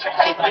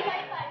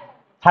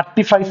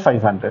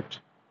 35,500।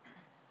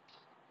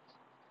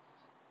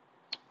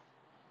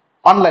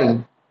 অনলাইন,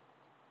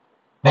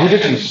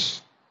 বুঝেছিস?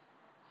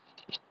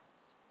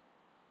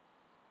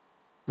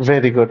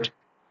 Very good.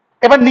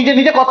 এবার নিজে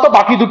নিজে কত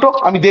বাকি দুটো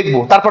আমি দেখবো,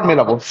 তারপর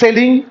মেলাবো।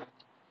 সেলিং,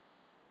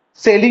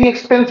 সেলিং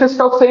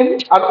এক্সপেন্সেসটাও সেম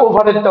আর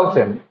ওভারহেডটাও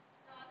সেম।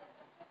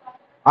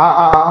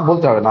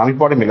 বলতে হবে না, আমি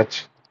পরে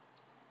মেলাচ্ছি।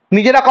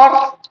 নিজেরা কর,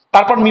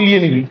 তারপর মিলিয়ে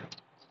নিবি।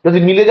 যদি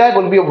মিলে যায়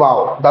বলবি বাও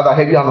দাদা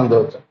হেভি আনন্দ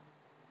হচ্ছে।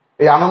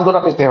 এই আনন্দটা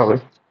পেতে হবে।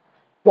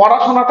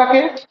 পড়াশোনাটাকে,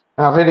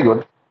 হ্যাঁ ভেরি গুড,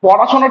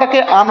 পড়াশোনাটাকে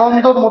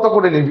আনন্দর মতো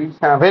করে নিবি।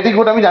 হ্যাঁ ভেরি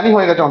গুড, আমি জানি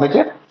হয়ে গেছে অনেকে।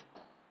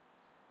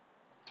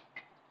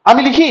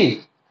 আমি লিখি,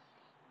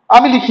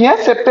 আমি লিখি, হ্যাঁ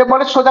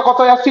সেপ্টেম্বরের সোজা কত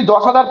আসছি?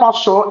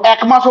 10,500।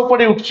 1 মাস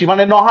ওপরে উঠছি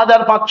মানে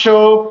 9,500,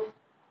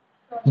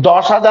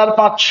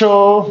 10,500,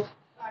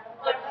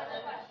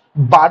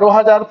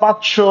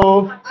 12,500,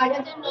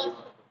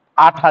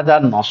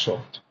 8,900।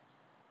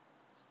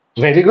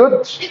 Very good.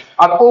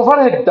 আর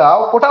ওভারহেডটা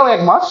ওটাও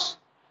 1 মাস,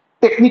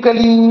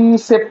 টেকনিক্যালি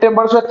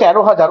সেপ্টেম্বর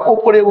 13,000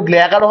 ওপরে উঠলে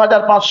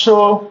 11,500,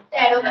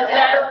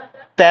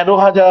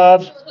 13,000,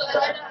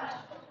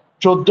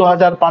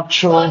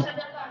 14,500,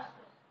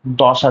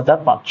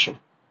 10,500।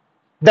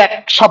 দেখ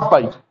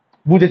সবাই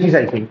বুঝেছিস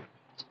আই থিঙ্ক।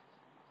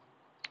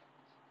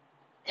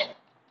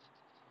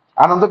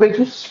 আনন্দ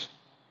পেয়েছিস?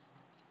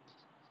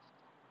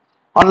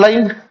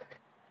 অনলাইন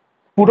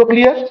পুরো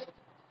ক্লিয়ার?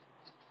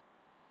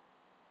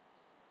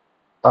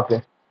 ওকে,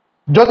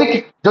 যদি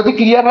যদি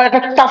ক্লিয়ার হয়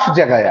একটা টাফ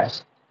জায়গায় আয়,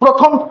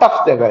 প্রথম টাফ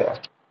জায়গায় আয়।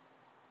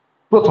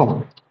 প্রথম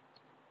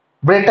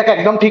ব্রেনটাকে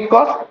একদম ঠিক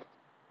কর,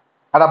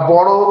 একটা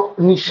বড়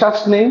নিঃশ্বাস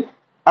নেই,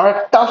 আমরা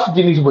টাফ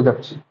জিনিস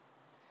বোঝাচ্ছি।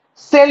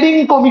 সেলিং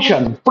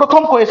কমিশন,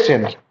 প্রথম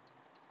কোয়েশ্চেন,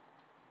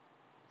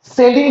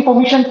 সেলিং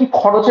কমিশন কি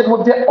খরচের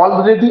মধ্যে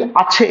অলরেডি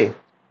আছে?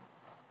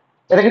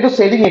 এটা কিন্তু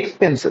সেলিং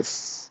এক্সপেন্সেস,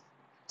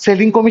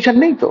 সেলিং কমিশন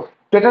নেই তো,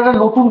 তো এটা একটা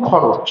নতুন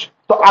খরচ।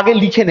 তো আগে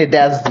লিখে নে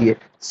ড্যাশ দিয়ে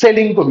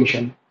সেলিং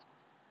কমিশন।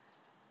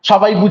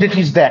 সবাই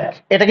বুঝেছিস? দেখ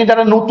এটা কিন্তু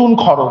একটা নতুন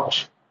খরচ,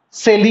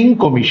 সেলিং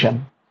কমিশন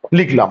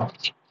লিখলাম।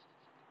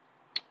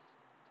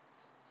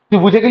 তুই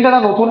বুঝে কিন্তু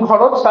একটা নতুন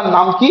খরচ, তার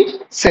নাম কি?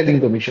 Selling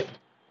commission.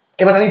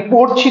 এবার আমি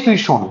পড়ছি, তুই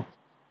শোন।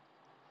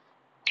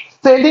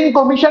 Selling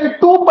commission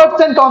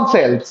 2% on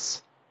sales.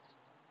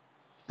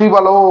 তুই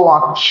বলো ও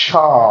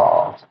আচ্ছা,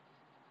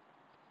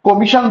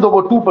 কমিশন দেবো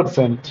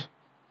 2%,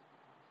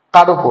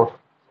 কার ওপর?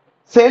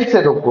 সেলস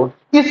এর ওপর।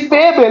 Is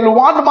payable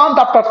 1 month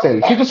after sale,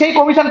 কিন্তু সেই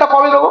কমিশনটা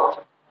কবে দেবো?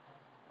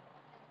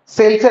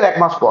 সেলস এর 1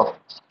 মাস পর।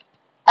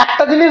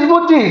 একটা জিনিস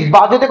বুঝছিস,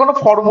 বাজেটে কোনো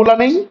ফর্মুলা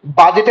নেই,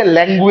 বাজেটে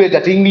ল্যাঙ্গুয়েজ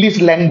আছে, ইংলিশ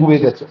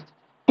ল্যাঙ্গুয়েজ আছে।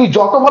 তুই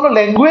যত ভালো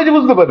ল্যাঙ্গুয়েজ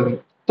বুঝতে পারবি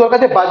তোর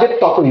কাছে বাজেট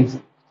তত ইজি।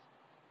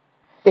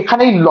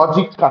 এখানেই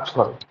লজিক কাজ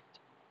করে,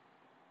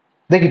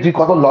 দেখি তুই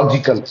কত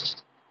লজিক্যাল।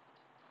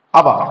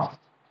 আবার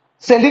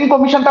সেলিং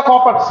কমিশনটা ক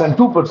পার্সেন্ট?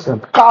 2%,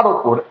 কার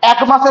ওপর? 1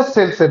 মাসের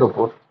সেলস এর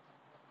ওপর।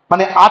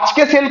 মানে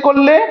আজকে সেল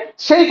করলে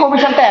সেই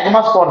কমিশনটা 1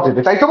 মাস পর দেবে,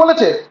 তাই তো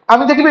বলেছে।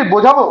 আমি দেখবি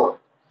বোঝাবো।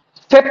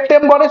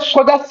 সেপ্টেম্বরের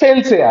সোজা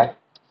সেলসে আয়,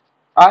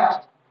 আর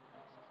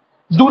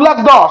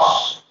 2,10,000,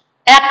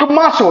 1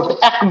 মাস ওঠ,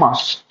 1 মাস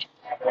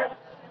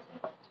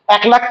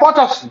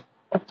 1,85,000,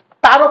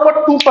 তার উপর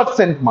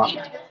 2% মান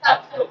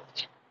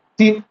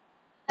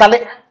তাহলে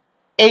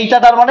এইটা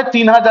তার মানে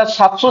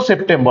 3,700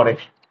 সেপ্টেম্বরে।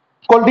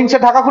 কোল্ড ড্রিঙ্কসে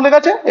ঢাকা খুলে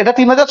গেছে, এটা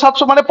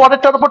 3,700, মানে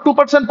পরেরটার উপর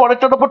 2%,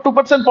 পরেরটার উপর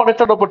 2%,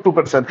 পরেরটার উপর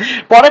 2%।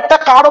 পরেরটা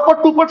কার উপর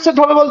 2%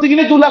 হবে বলতে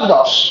গেলে?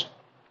 2,10,000।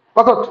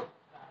 কত?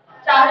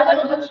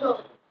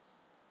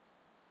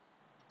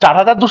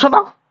 4,200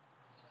 না,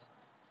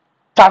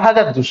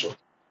 4200।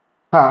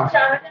 হ্যাঁ,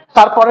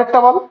 তারপরেরটা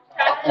বল।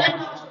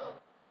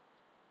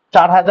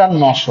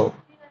 4900।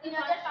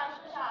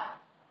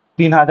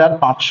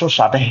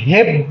 3560।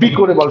 হেভি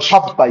করে বল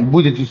সবাই,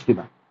 বুঝেছিস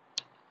কিনা?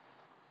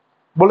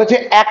 বলেছে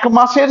 1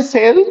 মাসের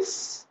সেলস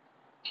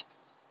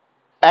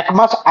 1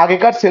 মাস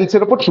আগেকার সেলস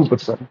এর উপর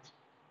 2%।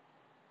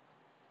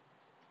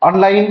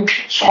 অনলাইন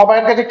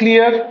সবার কাছে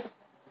clear?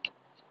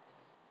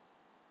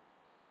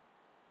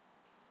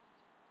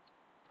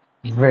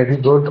 Very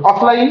good.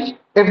 Offline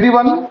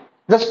everyone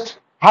just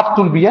হাত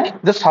তুলবি, হ্যাঁ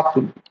জাস্ট হাত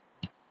তুলবি,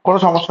 কোনো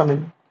সমস্যা নেই,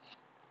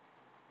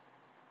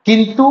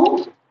 কিন্তু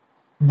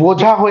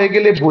বোঝা হয়ে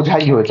গেলে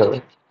বোঝাই হয়ে যাবে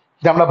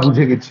যে আমরা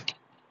বুঝে গেছি,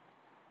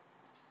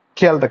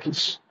 খেয়াল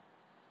রাখিস।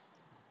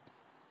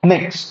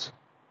 নেক্সট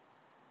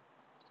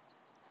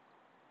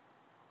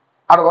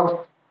আরো বল।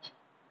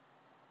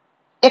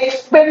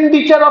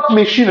 Expenditure of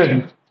machinery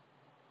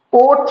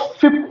worth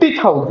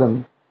 50,000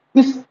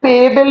 is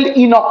payable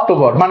in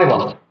October, মানে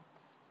বল।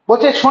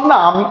 বলছে শোন না,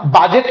 আমি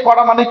বাজেট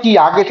করা মানে কি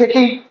আগে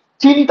থেকেই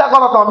চিন্তা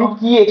করা, তো আমি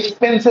কি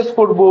এক্সপেন্সেস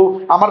করব,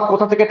 আমার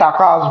কোথা থেকে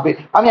টাকা আসবে,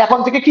 আমি এখন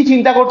থেকে কি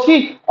চিন্তা করছি,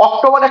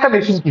 অক্টোবরে একটা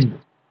মেশিন কিনবো।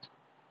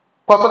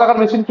 কত টাকার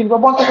মেশিন কিনবো?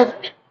 50,000।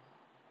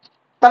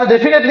 তাহলে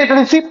ডেফিনেটলি এটা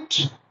রিসিপ্ট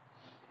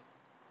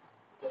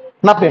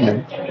না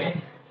পেমেন্ট?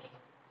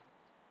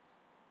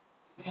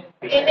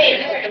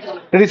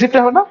 রিসিপ্টে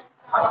হবে না?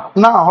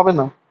 না হবে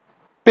না,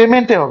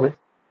 পেমেন্টে হবে।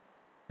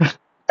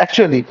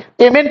 অ্যাকচুয়ালি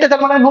পেমেন্টে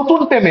তার মানে নতুন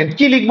পেমেন্ট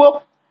কি লিখবো?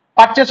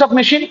 Purchase of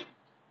machine.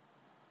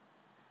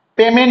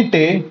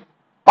 পেমেন্টে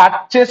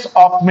পারচেস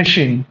অফ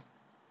মেশিন।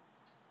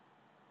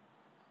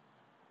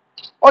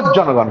 ও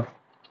জনগণ,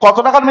 কত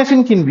টাকার মেশিন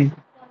কিনবি?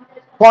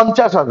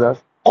 50,000।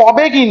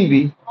 কবে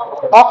কিনবি?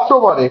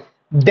 অক্টোবরে।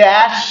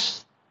 Dash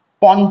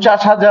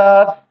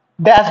 50,000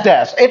 dash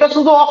dash. এটা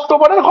শুধু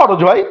অক্টোবরের খরচ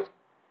ভাই,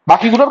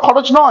 বাকিগুলোর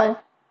খরচ নয়।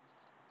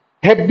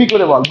 হেভি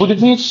করে বল,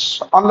 বুঝেছিস?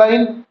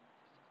 Online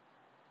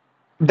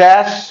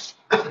dash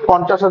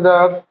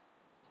 50,000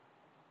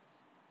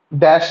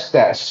 dash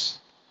dash.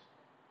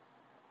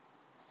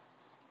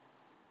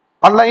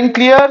 Online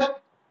clear?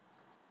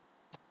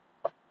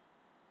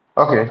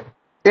 ওকে,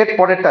 এর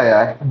পরেরটায়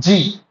আয়। জি,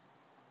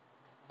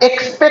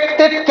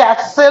 expected cash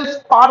sales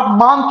per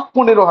month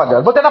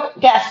 15,000। বলতে একটা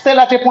ক্যাশ সেল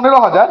আছে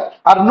 15,000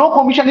 আর no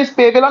commission is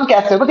payable on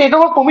cash sell. বলতে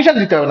এটার উপর কমিশন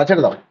দিতে হবে না,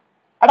 ছেড়ে দাও।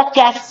 একটা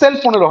ক্যাশ সেল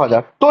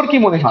 15,000, তোর কি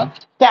মনে হয়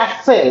ক্যাশ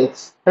সেলস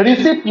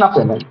রিসিপ্ট না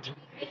পেমেন্ট?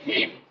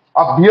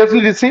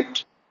 Obviously receipt.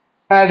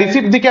 হ্যাঁ,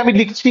 রিসিপ্ট দিকে আমি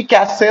লিখছি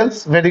cash sales.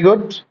 Very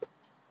good.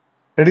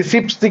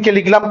 Receipt দিকে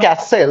লিখলাম ক্যাশ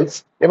সেলস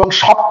এবং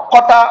সব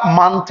কটা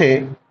মান্থে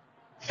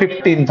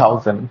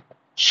 15,000।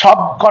 সব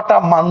কটা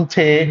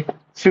মান্থে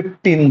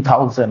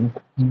 15,000।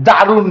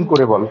 দারুণ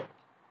করে বল,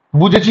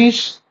 বুঝেছিস?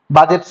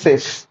 বাজেট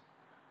শেষ।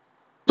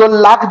 তোর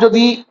লাখ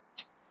যদি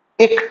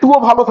একটুও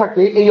ভালো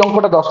থাকে এই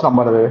অঙ্কটা 10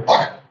 নম্বরে দেবে।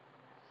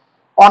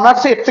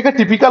 অনার্সে এর থেকে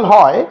টিপিক্যাল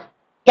হয়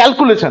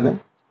ক্যালকুলেশনে,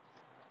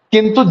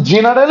 কিন্তু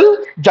জেনারেল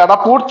যারা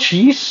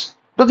পড়ছিস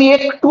যদি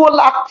একটুও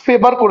লাখ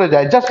ফেভার করে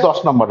যায় জাস্ট 10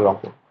 নম্বরের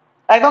অঙ্ক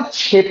একদম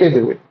ছেপে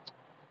দেবে।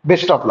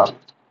 Best of luck.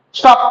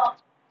 স্টপ।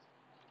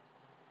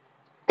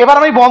 এবার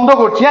আমি বন্ধ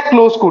করছি, হ্যাঁ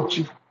ক্লোজ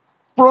করছি।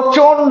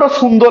 প্রচন্ড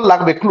সুন্দর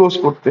লাগবে ক্লোজ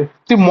করতে,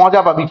 তুই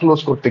মজা পাবি ক্লোজ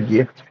করতে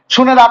গিয়ে।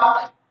 শুনে রাখ,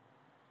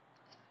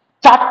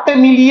 4টে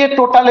মিলিয়ে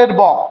টোটালের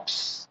বক্স,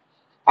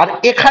 আর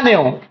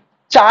এখানেও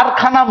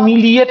 4খানা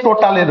মিলিয়ে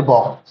টোটালের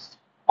বক্স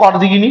কর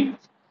দিগিনি।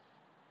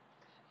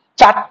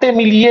 4টে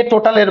মিলিয়ে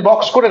টোটালের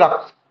বক্স করে রাখ,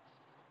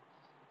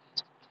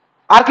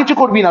 আর কিছু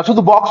করবি না,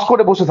 শুধু বক্স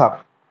করে বসে থাক।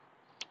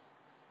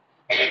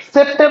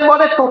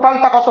 সেপ্টেম্বরে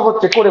টোটালটা কত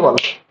হচ্ছে করে বল?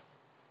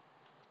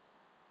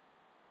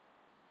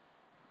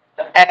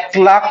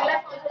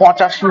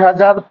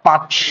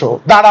 1,85,500।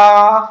 দাঁড়া,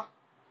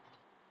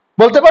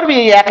 বলতে পারবি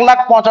এই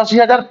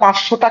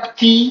 1,85,500টা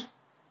কি?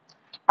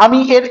 আমি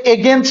এর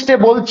এগেনস্টে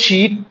বলছি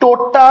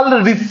টোটাল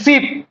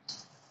রিসিপ্ট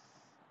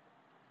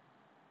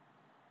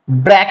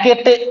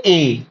ব্র্যাকেটে এ।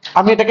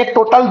 আমি এটাকে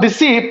টোটাল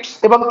রিসিপ্ট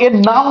এবং এর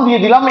নাম দিয়ে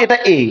দিলাম এটা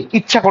এ,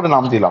 ইচ্ছা করে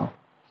নাম দিলাম।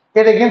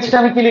 এর এগেনস্টে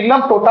আমি কি লিখলাম?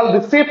 টোটাল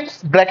রিসিপ্ট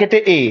ব্র্যাকেটে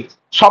এ।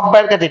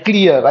 সবার কাছে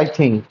ক্লিয়ার আই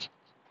থিঙ্ক।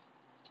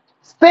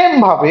 সেম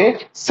ভাবে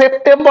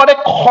সেপ্টেম্বরে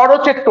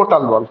খরচের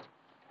টোটাল বল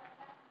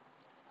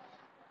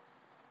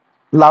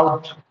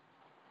লাউড।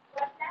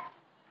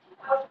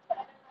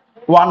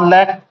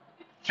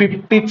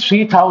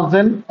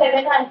 1,53,700।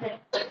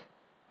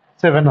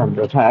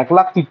 হ্যাঁ,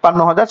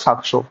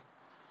 1,53,700।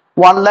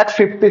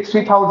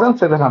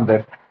 1,53,700।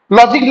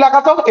 লজিক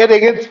লাগাতো, এর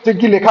এগেনস্টে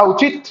কি লেখা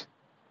উচিত?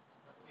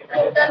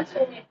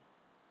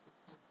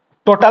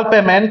 টোটাল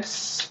পেমেন্টস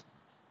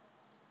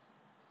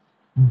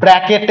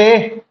ব্র্যাকেটে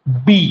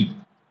বি।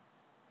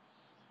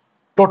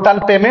 টোটাল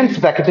পেমেন্টস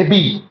ব্র্যাকেটে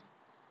বি।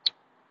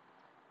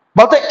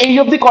 বলতো এই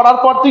অবধি করার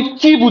পর তুই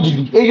কি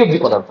বুঝলি? এই অবধি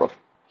করার পর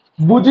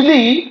বুঝলি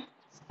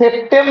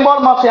সেপ্টেম্বর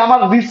মাসে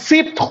আমার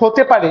রিসিপ্ট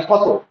হতে পারে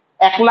কত?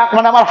 1,00,000,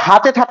 মানে আমার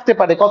হাতে থাকতে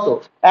পারে কত?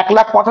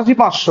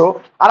 1,85,500।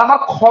 আর আমার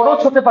খরচ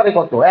হতে পারে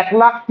কত?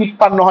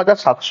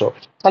 1,53,700।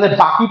 তাহলে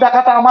বাকি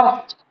টাকাটা আমার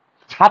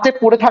হাতে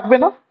পড়ে থাকবে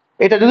না?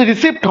 এটা যদি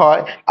রিসিপ্ট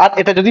হয় আর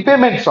এটা যদি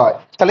পেমেন্টস হয়,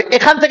 তাহলে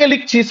এখান থেকে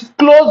লিখছিস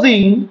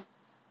closing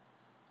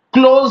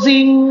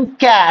closing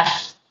cash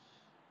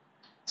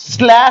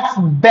slash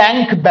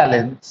bank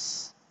balance,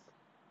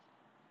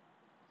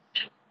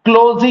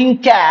 closing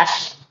cash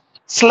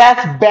slash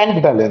bank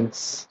balance.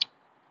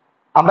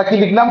 আমরা কি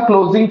লিখলাম?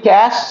 Closing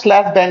cash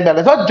slash bank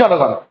balance.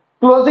 জনগণ,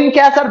 ক্লোজিং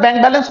ক্যাশ আর ব্যাংক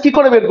ব্যালেন্স কি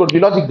করে বের করবি?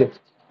 লজিক দে।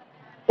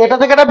 এটা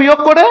থেকে এটা বিয়োগ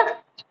করে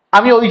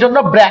আমি ওই জন্য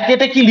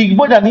ব্র্যাকেটে কি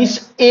লিখবো জানিস?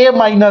 এ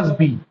মাইনাস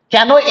বি।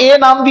 কেন এ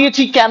নাম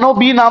দিয়েছি, কেন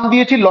বি নাম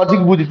দিয়েছি,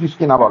 লজিক বুঝেছিস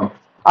কিনা বল?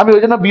 আমি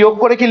ওই জন্য বিয়োগ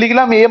করে কি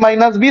লিখলাম? এ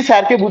মাইনাস বি।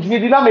 স্যারকে বুঝিয়ে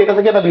দিলাম এটা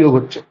থেকে এটা বিয়োগ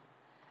হচ্ছে।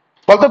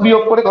 বলতো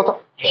বিয়োগ করে কত?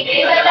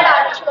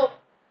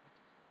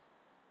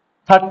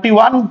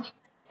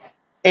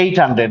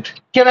 31,800।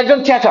 কেউ একজন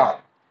চেঁচা,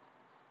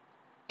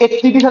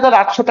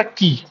 31,800টা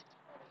কি?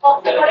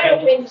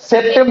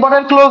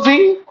 সেপ্টেম্বরের ক্লোজিং।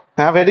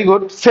 হ্যাঁ, ভেরি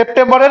গুড।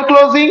 সেপ্টেম্বরের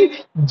ক্লোজিং,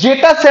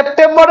 যেটা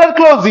সেপ্টেম্বরের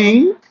ক্লোজিং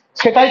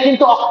সেটাই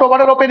কিন্তু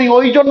অক্টোবরের ওপেনিং,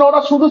 ওই জন্য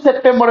ওরা শুধু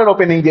সেপ্টেম্বরের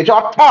ওপেনিং দিয়েছে।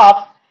 অর্থাৎ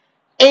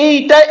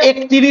এইটা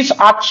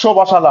 31,800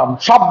 বসালাম।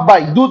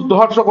 সবাই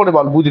দুর্ধর্ষ করে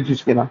বল বুঝেছিস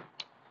কিনা?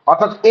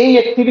 অর্থাৎ এই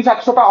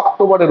 31,800টা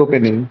অক্টোবরের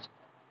ওপেনিং।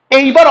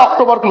 এইবার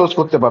অক্টোবর ক্লোজ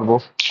করতে পারবো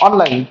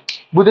অনলাইন।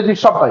 বুঝেছিস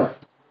সবাই?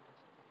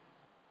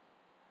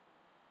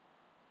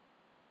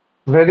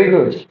 Very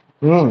good.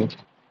 হুম,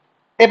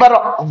 এবার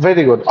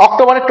ভেরি গুড।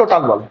 অক্টোবরের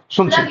টোটাল বল,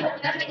 শুনছি।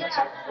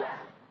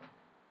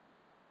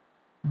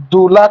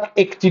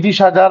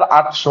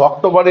 2,31,800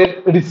 অক্টোবরের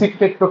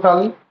রিসিপ্টেড টোটাল।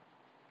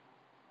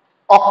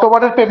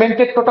 অক্টোবরের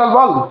পেমেন্টেড টোটাল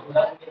বল।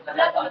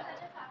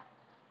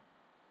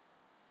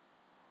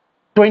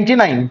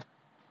 29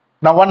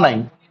 না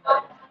 19?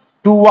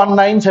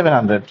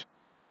 219,700।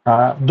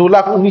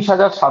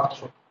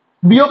 2,19,700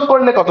 বিয়োগ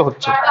করলে কত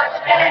হচ্ছে?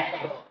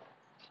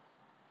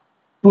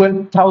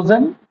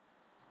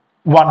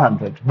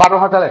 12,100।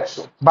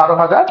 12,100।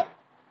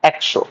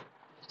 12,100।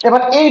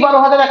 এবার এই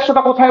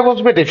 12,100টা কোথায়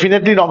বসবে?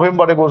 ডেফিনেটলি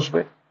নভেম্বরে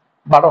বসবে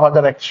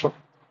 12,100।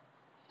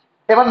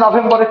 এবার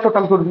নভেম্বরের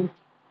টোটাল করবি।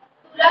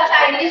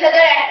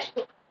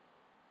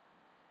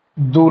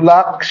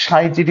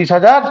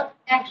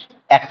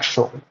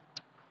 2,37,100।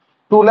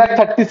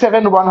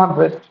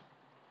 2,37,100।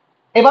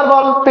 এবার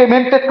বল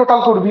পেমেন্টের টোটাল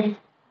করবি।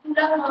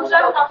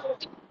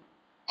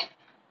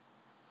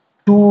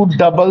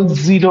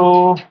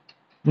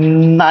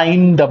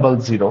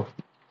 2,00,900।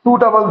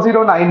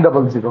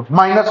 2,00,900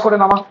 মাইনাস করে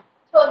নামা।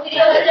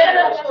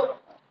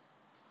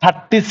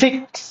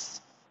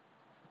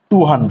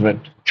 36,200।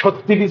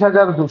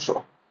 36,200।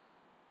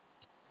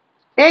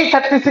 এই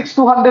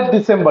 36,200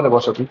 ডিসেম্বরে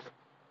বসাবি।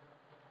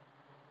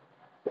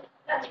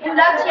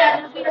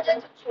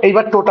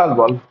 এইবার টোটাল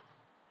বল।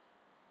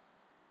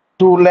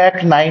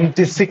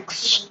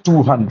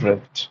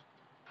 2,96,200।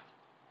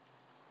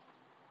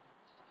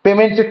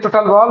 পেমেন্টের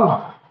টোটাল বল।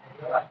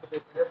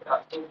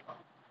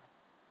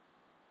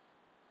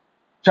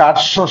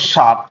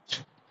 460।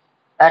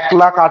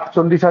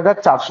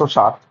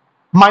 1,48,460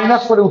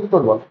 মাইনাস করে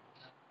উত্তর বল।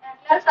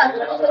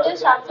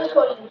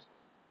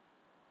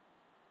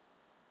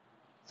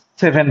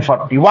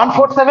 740।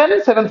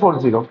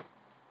 147,740।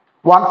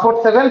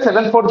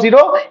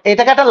 147,740।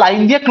 এটাকে একটা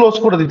লাইন দিয়ে ক্লোজ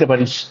করে দিতে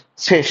পারিস।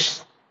 শেষ।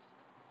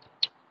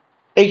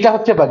 এইটা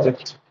হচ্ছে বাজেট।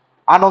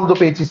 আনন্দ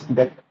পেয়েছিস কি?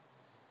 দেখ,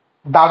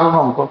 দারুণ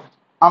অঙ্ক।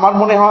 আমার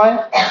মনে হয়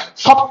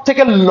সব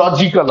থেকে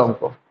লজিক্যাল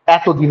অঙ্ক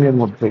এতদিনের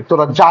মধ্যে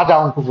তোরা যা যা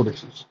অঙ্ক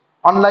করেছিস।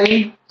 অনলাইন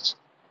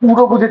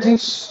পুরো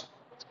বুঝেছিস।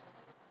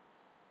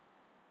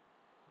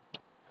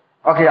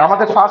 ওকে,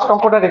 আমাদের ফার্স্ট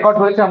অঙ্কটা রেকর্ড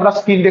হয়েছে, আমরা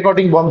স্ক্রিন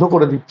রেকর্ডিং বন্ধ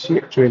করে দিচ্ছি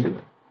অ্যাকচুয়ালি।